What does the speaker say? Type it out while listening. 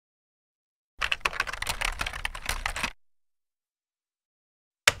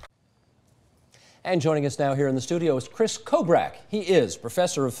And joining us now here in the studio is Chris Kobrak. He is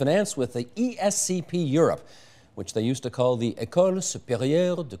professor of finance with the ESCP Europe, which they used to call the École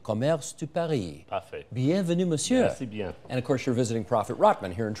Supérieure de Commerce du Paris. Parfait. Bienvenue, monsieur. Merci bien. And of course, you're visiting Prophet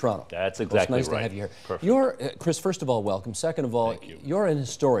Rotman here in Toronto. That's Well, exactly it's nice right. to have you here. Perfect. You're, Chris, first of all, welcome. Second of all, Thank you. You're an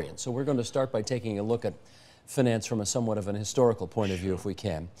historian, so we're going to start by taking a look at finance from a somewhat of an historical point of view, if we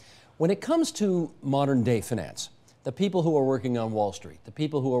can. When it comes to modern-day finance, the people who are working on Wall Street, the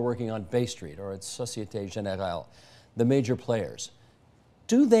people who are working on Bay Street or at Société Générale, the major players,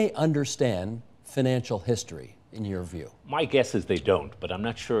 do they understand financial history, in your view? My guess is they don't, but I'm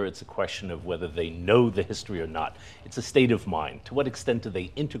not sure it's a question of whether they know the history or not. It's a state of mind. To what extent do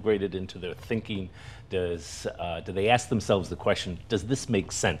they integrate it into their thinking? Do they ask themselves the question, does this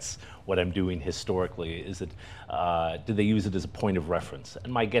make sense, what I'm doing historically? Is it, do they use it as a point of reference?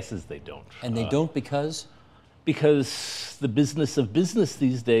 And my guess is they don't. And they don't because? Because the business of business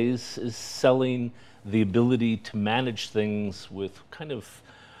these days is selling the ability to manage things with kind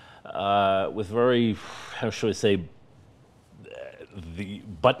of, with very, how should I say, the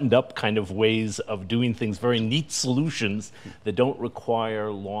buttoned up kind of ways of doing things, very neat solutions that don't require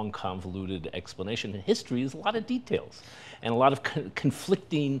long convoluted explanation. And history is a lot of details and a lot of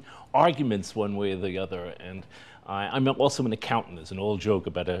conflicting arguments one way or the other. And I'm also an accountant. There's an old joke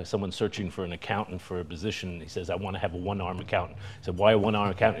about someone searching for an accountant for a position. He says, I want to have a one-arm accountant. I said, why a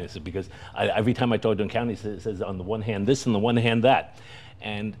one-arm accountant? He said, because every time I talk to an accountant, he says, on the one hand this, on the one hand that.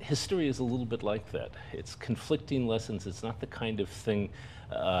 And history is a little bit like that. It's conflicting lessons. It's not the kind of thing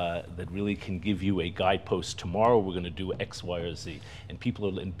that really can give you a guidepost. Tomorrow we're going to do X, Y, or Z. And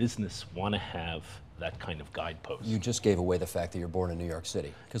people in business want to have that kind of guidepost. You just gave away the fact that you're born in New York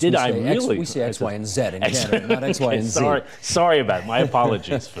City. Did I really? We say X, Y, and Z in Canada, not X, Y, and Z. Sorry about it. My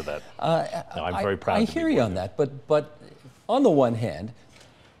apologies for that. No, I'm very proud I to be hear you on that, but on the one hand,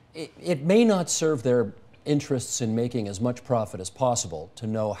 it may not serve their interests in making as much profit as possible to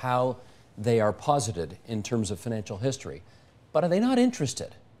know how they are posited in terms of financial history, but are they not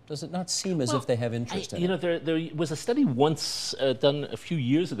interested? Does it not seem as if they have interest in it? There was a study once done a few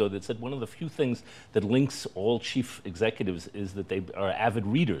years ago that said one of the few things that links all chief executives is that they are avid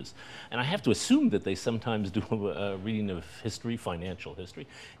readers. And I have to assume that they sometimes do a reading of history, financial history,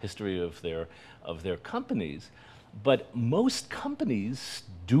 history of their companies. But most companies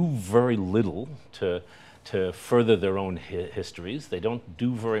do very little to further their own histories. They don't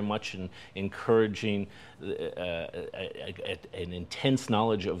do very much in encouraging an intense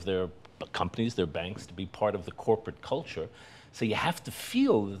knowledge of their companies, their banks, to be part of the corporate culture. So you have to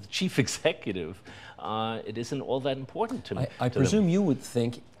feel that the chief executive, it isn't all that important to me. I presume you would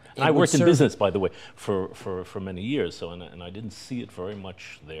think I worked in business, by the way, for many years, so and I didn't see it very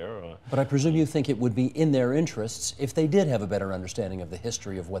much there. But I presume you think it would be in their interests if they did have a better understanding of the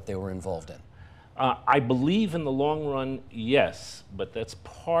history of what they were involved in. I believe in the long run, yes, but that's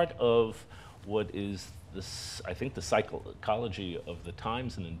part of what is this, I think the psychology of the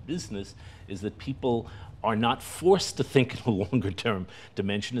times and in business is that people are not forced to think in a longer term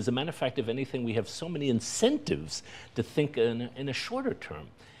dimension. As a matter of fact, if anything, we have so many incentives to think in a shorter term.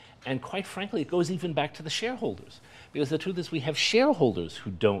 And quite frankly, it goes even back to the shareholders. Because the truth is we have shareholders who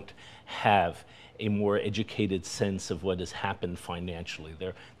don't have a more educated sense of what has happened financially.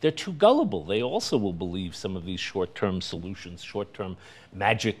 They're too gullible. They also will believe some of these short-term solutions, short-term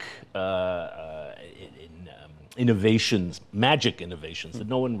magic innovations, magic innovations that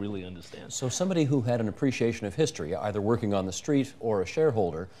no one really understands. So somebody who had an appreciation of history, either working on the street or a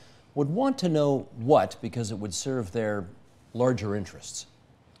shareholder, would want to know what, because it would serve their larger interests?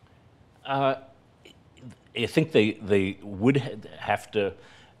 I think they would have to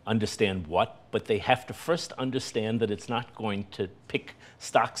understand what, but they have to first understand that it's not going to pick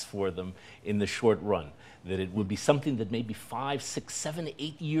stocks for them in the short run, that it would be something that may be 5, 6, 7,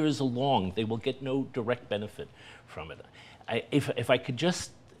 8 years along. They will get no direct benefit from it. If I could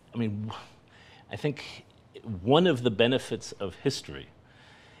just, I think one of the benefits of history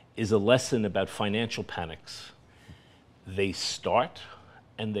is a lesson about financial panics. They start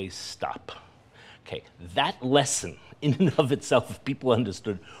and they stop. Okay, that lesson in and of itself, if people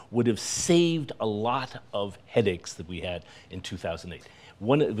understood, would have saved a lot of headaches that we had in 2008.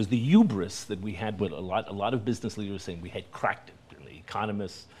 It was the hubris that we had with a lot of business leaders saying we had cracked it. And the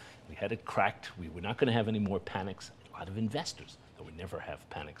economists, we had it cracked. We were not going to have any more panics. A lot of investors that would never have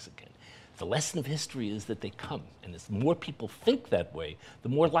panics again. The lesson of history is that they come, and as more people think that way, the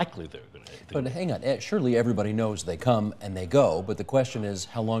more likely they're going to. But hang on, surely everybody knows they come and they go, but the question is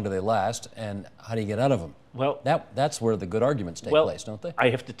how long do they last and how do you get out of them? Well, that's where the good arguments take place, don't they? I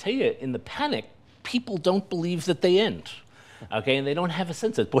have to tell you, in the panic, people don't believe that they end. okay, and they don't have a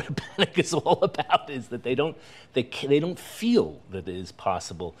sense of what a panic is all about. Is that they don't feel that it is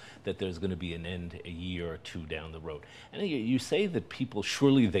possible that there's going to be an end a year or two down the road. And you say that people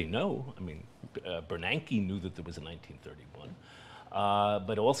surely they know. I mean, Bernanke knew that there was a 1931.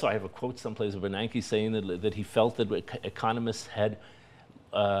 But also, I have a quote someplace of Bernanke saying that he felt that economists had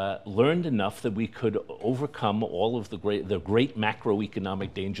learned enough that we could overcome all of the great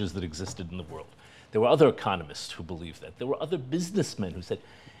macroeconomic dangers that existed in the world. There were other economists who believed that. There were other businessmen who said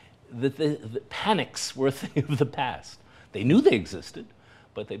that the panics were a thing of the past. They knew they existed,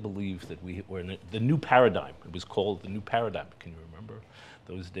 but they believed that we were in the new paradigm. It was called the new paradigm. Can you remember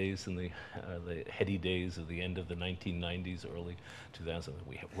those days in the heady days of the end of the 1990s, early 2000s?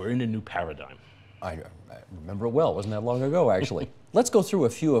 We're in a new paradigm. I remember it well. Wasn't that long ago, actually. Let's go through a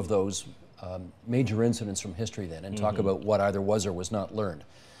few of those major incidents from history then and talk about what either was or was not learned.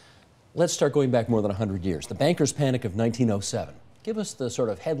 Let's start going back more than 100 years. The bankers' panic of 1907. Give us the sort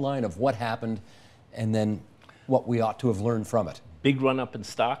of headline of what happened and then what we ought to have learned from it. Big run-up in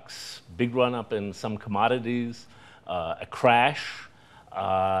stocks, big run-up in some commodities, a crash,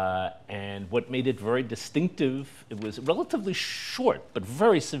 and what made it very distinctive, it was a relatively short but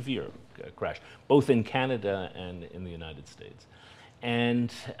very severe crash, both in Canada and in the United States. And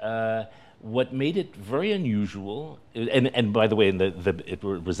what made it very unusual, and by the way, it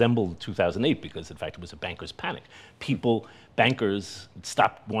resembled 2008 because, in fact, it was a banker's panic. Bankers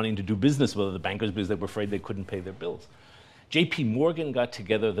stopped wanting to do business with other bankers because they were afraid they couldn't pay their bills. J.P. Morgan got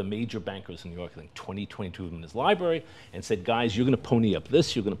together the major bankers in New York, I think 22 of them in his library, and said, guys, you're going to pony up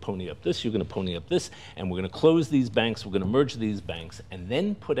this, you're going to pony up this, you're going to pony up this, and we're going to close these banks, we're going to merge these banks, and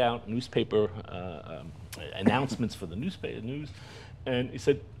then put out newspaper announcements for the newspaper news. And he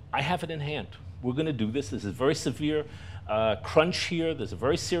said, I have it in hand. We're going to do this. This is a very severe crunch here. There's a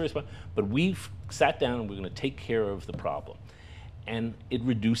very serious one. But we've sat down and we're going to take care of the problem. And it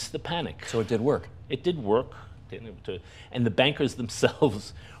reduced the panic. So it did work. It did work. And the bankers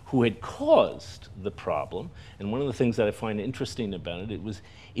themselves who had caused the problem, and one of the things that I find interesting about it,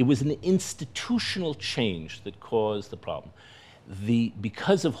 it was an institutional change that caused the problem.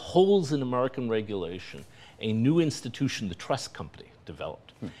 Because of holes in American regulation, a new institution, the trust company,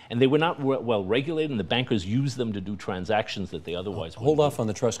 developed. And they were not well regulated, and the bankers used them to do transactions that they otherwise wouldn't. Hold off on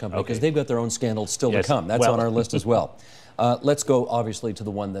the trust company, because they've got their own scandals still to come. That's on our list as well. Let's go, obviously, to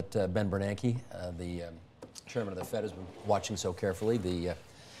the one that Ben Bernanke, the chairman of the Fed, has been watching so carefully, the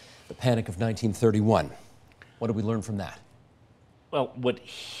panic of 1931. What did we learn from that? Well, what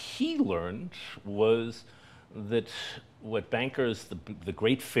he learned was that what bankers, the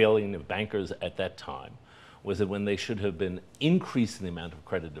great failing of bankers at that time, was that when they should have been increasing the amount of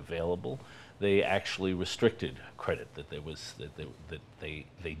credit available, they actually restricted credit, that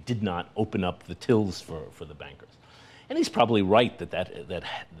they did not open up the tills for the bankers. And he's probably right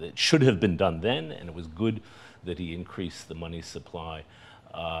that should have been done then, and it was good that he increased the money supply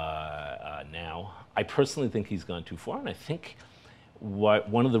now. I personally think he's gone too far, and I think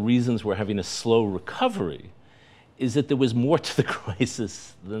one of the reasons we're having a slow recovery is that there was more to the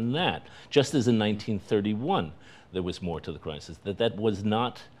crisis than that. Just as in 1931, there was more to the crisis, that was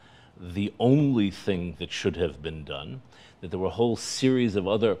not the only thing that should have been done, that there were a whole series of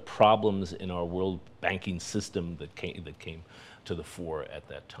other problems in our world banking system that came to the fore at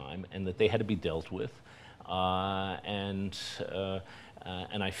that time, and that they had to be dealt with. And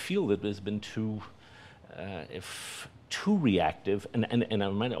I feel that there's been too reactive, and I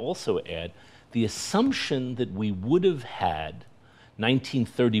might also add, the assumption that we would have had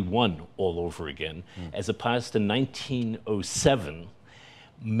 1931 all over again, as opposed to 1907,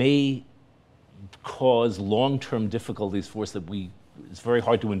 may cause long-term difficulties for us that it's very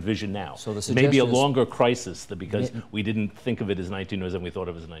hard to envision now. So maybe a longer crisis because we didn't think of it as 1907, we thought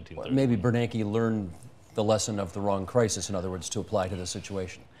of it as 1930. Maybe Bernanke learned the lesson of the wrong crisis, in other words, to apply to the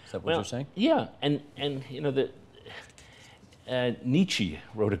situation. Is that what you're saying? Yeah, and you know, Nietzsche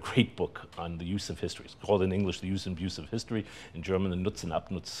wrote a great book on the use of history. It's called in English, The Use and Abuse of History, in German, The Nutz und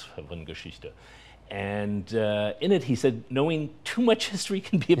Abnutz von Geschichte. And in it, he said, knowing too much history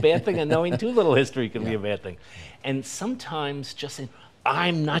can be a bad thing, and knowing too little history can be a bad thing. And sometimes just saying,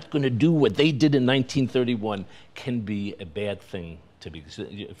 I'm not going to do what they did in 1931 can be a bad thing to be.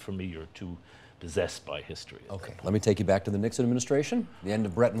 For me, you're too possessed by history. Okay, let me take you back to the Nixon administration, the end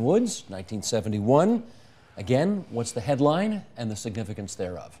of Bretton Woods, 1971. Again, what's the headline and the significance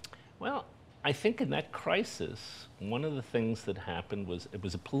thereof? Well, I think in that crisis, one of the things that happened was it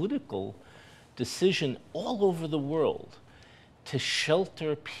was a political decision all over the world to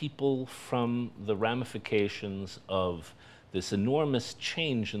shelter people from the ramifications of this enormous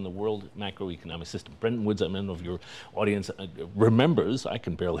change in the world macroeconomic system. Bretton Woods, I don't know if your audience remembers, I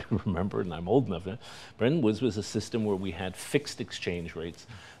can barely remember, and I'm old enough. Bretton Woods was a system where we had fixed exchange rates.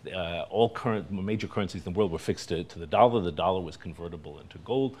 All major currencies in the world were fixed to the dollar. The dollar was convertible into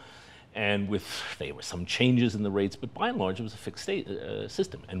gold. And there were some changes in the rates, but by and large, it was a fixed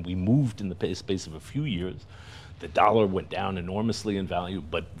system. And we moved in the space of a few years. The dollar went down enormously in value,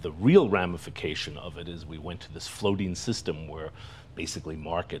 but the real ramification of it is we went to this floating system where basically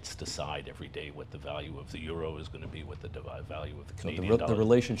markets decide every day what the value of the euro is going to be, what the value of the Canadian dollar. The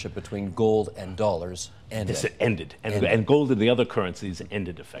relationship between gold and dollars ended. This ended. And gold and the other currencies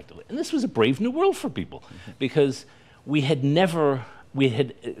ended effectively. And this was a brave new world for people because we had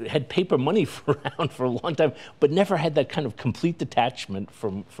had paper money around for a long time, but never had that kind of complete detachment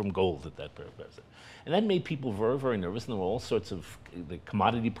from gold at that point. And that made people very, very nervous, and there were all sorts of, the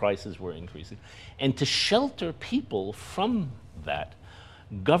commodity prices were increasing. And to shelter people from that,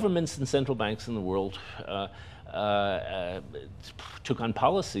 governments and central banks in the world took on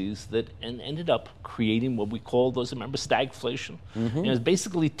policies that ended up creating what we call those, remember, stagflation? Mm-hmm. It was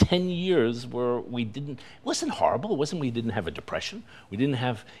basically 10 years where it wasn't horrible, we didn't have a depression, we didn't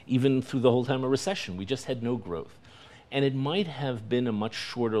have, even through the whole time, a recession, we just had no growth. And it might have been a much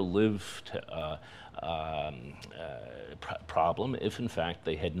shorter-lived problem if, in fact,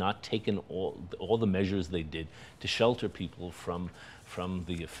 they had not taken all the measures they did to shelter people from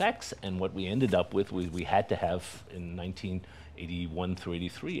the effects. And what we ended up with was we had to have, in 1981 through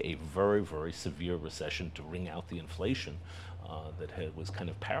 83, a very, very severe recession to wring out the inflation that was kind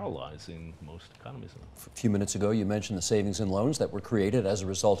of paralyzing most economies. A few minutes ago, you mentioned the savings and loans that were created as a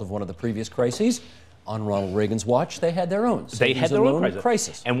result of one of the previous crises. On Ronald Reagan's watch, they had their own savings and loan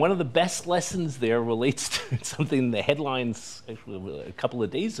crisis. And one of the best lessons there relates to something in the headlines actually a couple of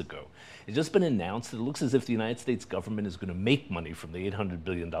days ago. It's just been announced that it looks as if the United States government is going to make money from the $800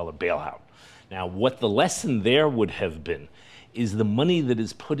 billion bailout. Now, what the lesson there would have been is the money that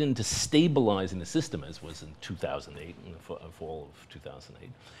is put into stabilizing the system, as was in 2008, in the fall of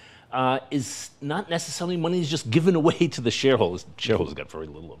 2008, is not necessarily money is just given away to the shareholders. Shareholders got very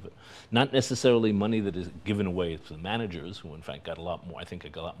little of it. Not necessarily money that is given away to the managers, who in fact got a lot more, I think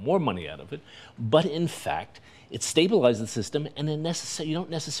got a lot more money out of it, but in fact, it stabilized the system, and you don't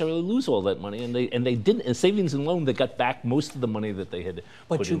necessarily lose all that money. And they didn't. In savings and loan, they got back most of the money that they had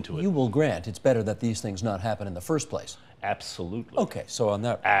put into it. But you will grant it's better that these things not happen in the first place. Absolutely. Okay, so on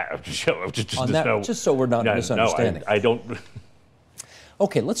that, just so we're not misunderstanding. I don't.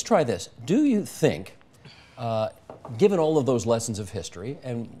 Okay, let's try this. Do you think, given all of those lessons of history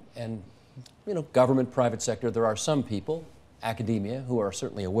and you know, government, private sector, there are some people, academia, who are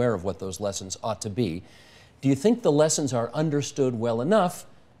certainly aware of what those lessons ought to be. Do you think the lessons are understood well enough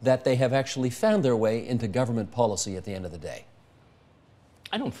that they have actually found their way into government policy at the end of the day?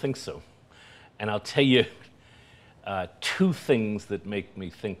 I don't think so. And I'll tell you two things that make me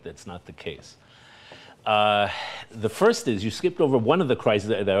think that's not the case. The first is you skipped over one of the crises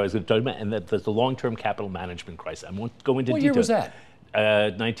that I was going to talk about, and that's the long-term capital management crisis. I won't go into detail. What year was that?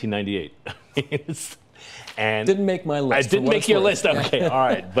 1998. And didn't make my list. I didn't make your list. Okay, all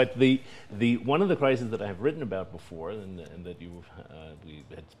right. But the one of the crises that I have written about before, and that we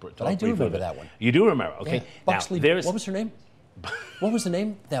had talked but I do remember that one. You do remember? Okay. Yeah. Buxley. Now, what was her name? What was the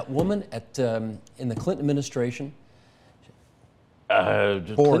name? That woman at in the Clinton administration.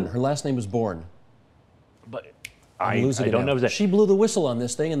 Bourne. Her last name was Bourne. But I don't know that. She blew the whistle on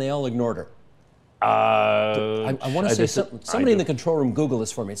this thing, and they all ignored her. I want to say somebody in the control room Google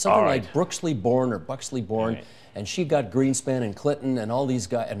this for me. It's something like Brooksley Bourne or Buxley Bourne, and she got Greenspan and Clinton and all these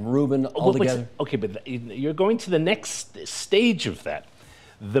guys and Rubin all together. Okay, but you're going to the next stage of that.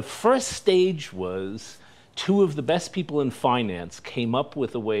 The first stage was two of the best people in finance came up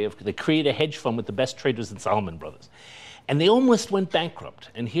with a way of, they created a hedge fund with the best traders in Salomon Brothers. And they almost went bankrupt.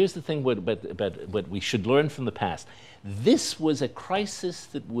 And here's the thing about what we should learn from the past. This was a crisis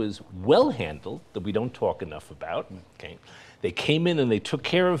that was well handled, that we don't talk enough about. Okay? They came in and they took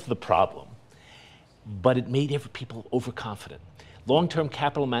care of the problem, but it made people overconfident. Long-term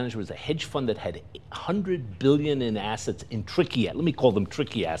capital management was a hedge fund that had $100 billion in assets, in let me call them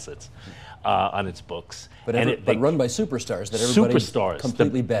tricky assets, on its books. But run by superstars that everybody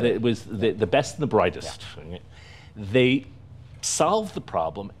completely bet. It was the best and the brightest. Yeah. They solved the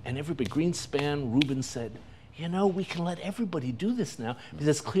problem, and everybody, Greenspan, Rubin said, you know, we can let everybody do this now because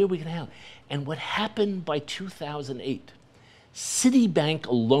it's clear we can handle it. And what happened by 2008, Citibank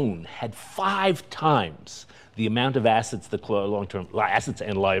alone had 5 times the amount of assets, the long-term assets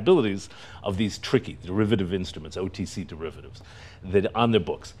and liabilities of these tricky derivative instruments, OTC derivatives, that on their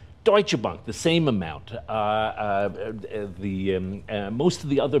books. Deutsche Bank, the same amount. Most of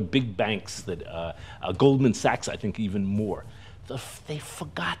the other big banks, Goldman Sachs, I think even more. They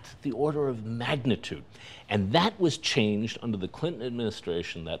forgot the order of magnitude. And that was changed under the Clinton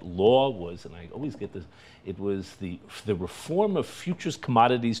administration. That law was, and I always get this, it was the Reform of Futures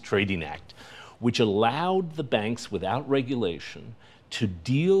Commodities Trading Act, which allowed the banks without regulation to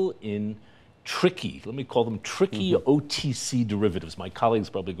deal in tricky, let me call them tricky OTC derivatives. My colleagues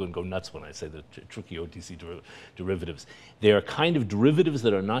probably going to go nuts when I say the tricky OTC derivatives. They are kind of derivatives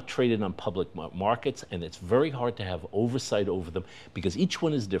that are not traded on public markets, and it's very hard to have oversight over them because each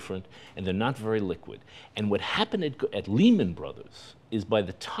one is different and they're not very liquid. And what happened at Lehman Brothers is by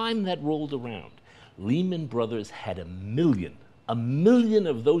the time that rolled around, Lehman Brothers had a million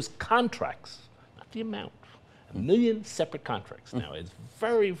of those contracts, not the amount, a million separate contracts. Now, it's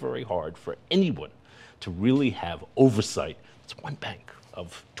very, very hard for anyone to really have oversight. It's one bank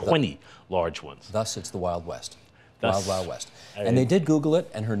of 20 large ones. Thus, it's the Wild West. Thus, Wild West. And they did Google it,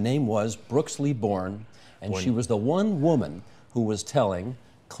 and her name was Brooks Lee Bourne, and she was the one woman who was telling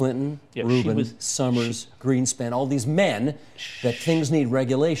Clinton, Rubin, Summers, Greenspan, all these men that things need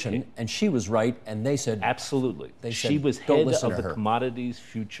regulation, and she was right, and they said... Absolutely. She was head of the Commodities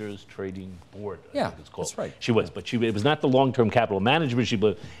Futures Trading Board, I think it's called. That's right. She was, but it was not the long-term capital management. She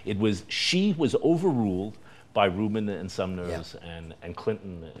was overruled by Rubin and Summers and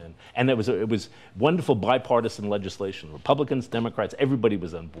Clinton, and it was wonderful bipartisan legislation. Republicans, Democrats, everybody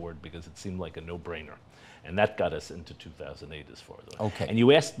was on board because it seemed like a no-brainer. And that got us into 2008 as far as okay. And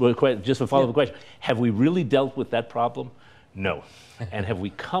you asked, just a follow-up question, have we really dealt with that problem? No. And have we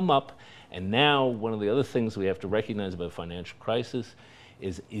come up, and now one of the other things we have to recognize about financial crisis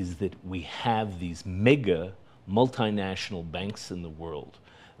is that we have these mega multinational banks in the world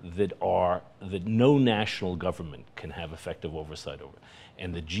that no national government can have effective oversight over.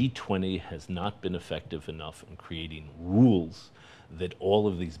 And the G20 has not been effective enough in creating rules that all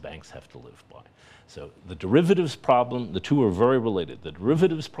of these banks have to live by. So the derivatives problem, the two are very related. The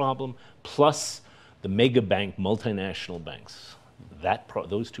derivatives problem plus the mega bank, multinational banks,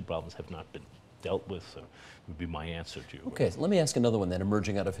 those two problems have not been dealt with, so would be my answer to you. Okay, so let me ask another one then,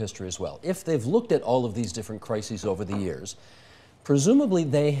 emerging out of history as well. If they've looked at all of these different crises over the years, presumably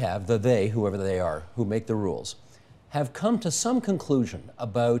they have, whoever they are, who make the rules, have come to some conclusion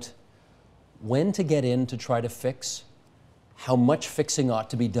about when to get in to try to fix, how much fixing ought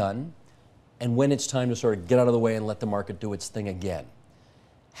to be done, and when it's time to sort of get out of the way and let the market do its thing again.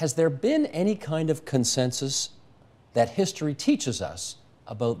 Has there been any kind of consensus that history teaches us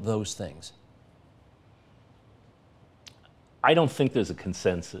about those things? I don't think there's a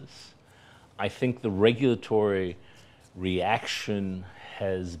consensus. I think the regulatory reaction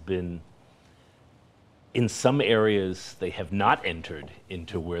has been, in some areas, they have not entered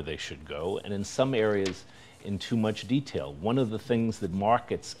into where they should go, and in some areas, in too much detail. One of the things that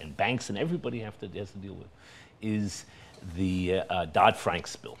markets and banks and everybody has to deal with is the Dodd-Frank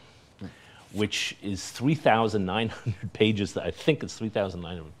bill, which is 3,900 pages. I think it's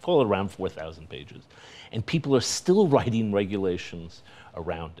 3,900, call it around 4,000 pages. And people are still writing regulations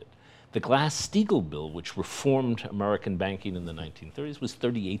around it. The Glass-Steagall bill, which reformed American banking in the 1930s, was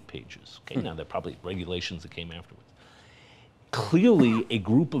 38 pages. Okay, now there are probably regulations that came afterwards. Clearly, a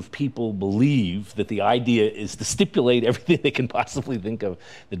group of people believe that the idea is to stipulate everything they can possibly think of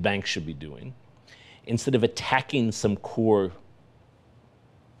that banks should be doing, instead of attacking some core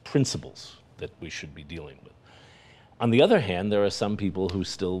principles that we should be dealing with. On the other hand, there are some people who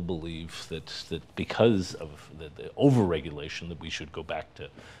still believe that because of the over-regulation that we should go back to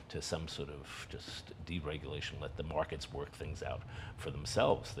some sort of just deregulation, let the markets work things out for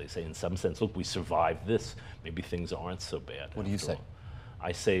themselves. They say in some sense, look, we survived this, maybe things aren't so bad. What do you say?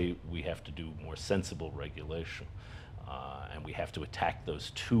 I say we have to do more sensible regulation, and we have to attack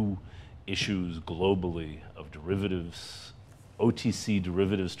those two issues globally of derivatives, OTC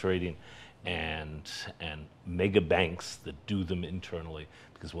derivatives trading, and mega banks that do them internally,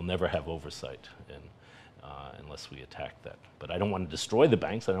 because we'll never have oversight unless we attack that. But I don't want to destroy the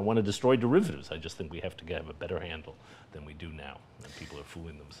banks, I don't want to destroy derivatives. I just think we have to have a better handle than we do now, and people are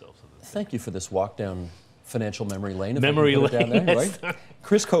fooling themselves. Thank you for this walk down financial memory lane. Memory lane. Down there, right?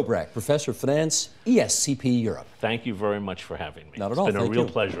 Chris Kobrak, Professor of Finance, ESCP Europe. Thank you very much for having me. Not at all. It's been a real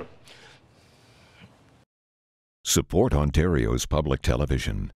pleasure. Support Ontario's public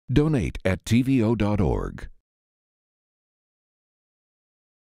television. Donate at tvo.org.